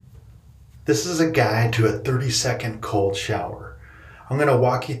This is a guide to a 30-second cold shower. I'm going to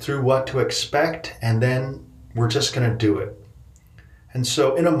walk you through what to expect, and then we're just going to do it. And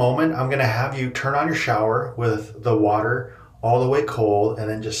so in a moment, I'm going to have you turn on your shower with the water all the way cold, and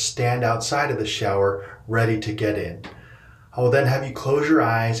then just stand outside of the shower ready to get in. I will then have you close your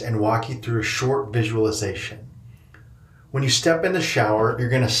eyes and walk you through a short visualization. When you step in the shower, you're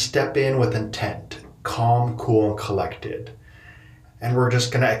going to step in with intent, calm, cool, and collected. And we're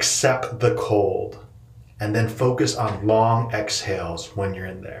just going to accept the cold and then focus on long exhales when you're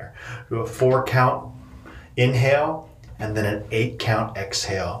in there. Do a 4-count inhale and then an 8-count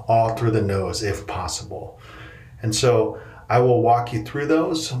exhale, all through the nose if possible. And so I will walk you through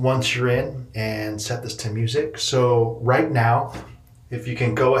those once you're in and set this to music. So right now, if you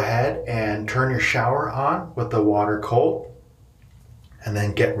can go ahead and turn your shower on with the water cold and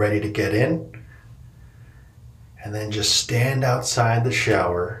then get ready to get in. And then just stand outside the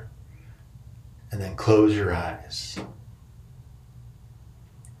shower and then close your eyes.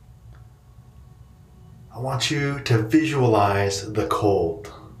 I want you to visualize the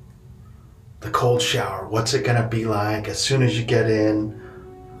cold shower. What's it gonna be like as soon as you get in?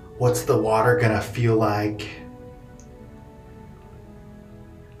 What's the water gonna feel like?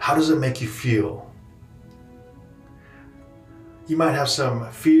 How does it make you feel? You might have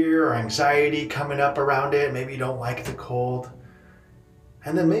some fear or anxiety coming up around it. Maybe you don't like the cold.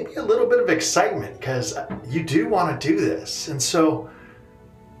 And then maybe a little bit of excitement because you do want to do this. And so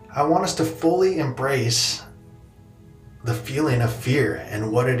I want us to fully embrace the feeling of fear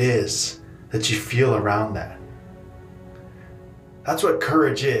and what it is that you feel around that. That's what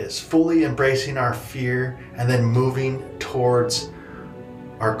courage is, fully embracing our fear and then moving towards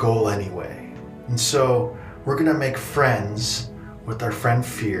our goal anyway. And so we're gonna make friends with our friend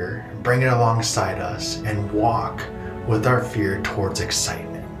fear, and bring it alongside us and walk with our fear towards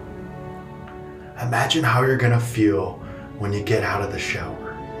excitement. Imagine how you're gonna feel when you get out of the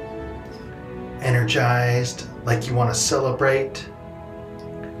shower. Energized, like you wanna celebrate.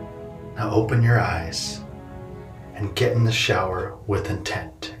 Now open your eyes and get in the shower with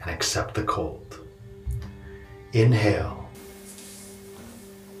intent and accept the cold. Inhale.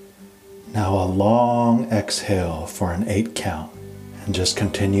 Now a long exhale for an 8-count. And just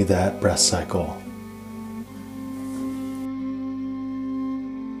continue that breath cycle.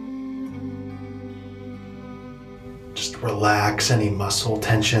 Just relax any muscle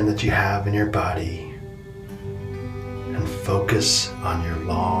tension that you have in your body and focus on your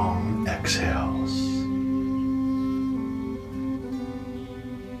long exhales.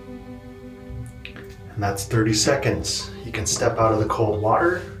 And that's 30 seconds. You can step out of the cold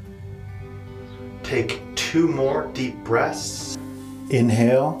water. Take 2 more deep breaths.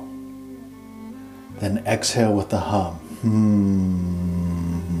 Inhale, then exhale with the hum.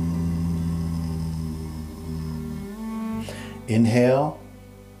 Inhale,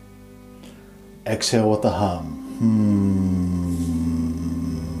 exhale with the hum.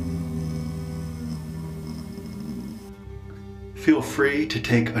 Feel free to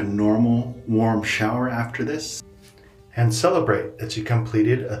take a normal warm shower after this and celebrate that you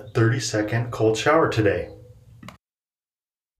completed a 30-second cold shower today.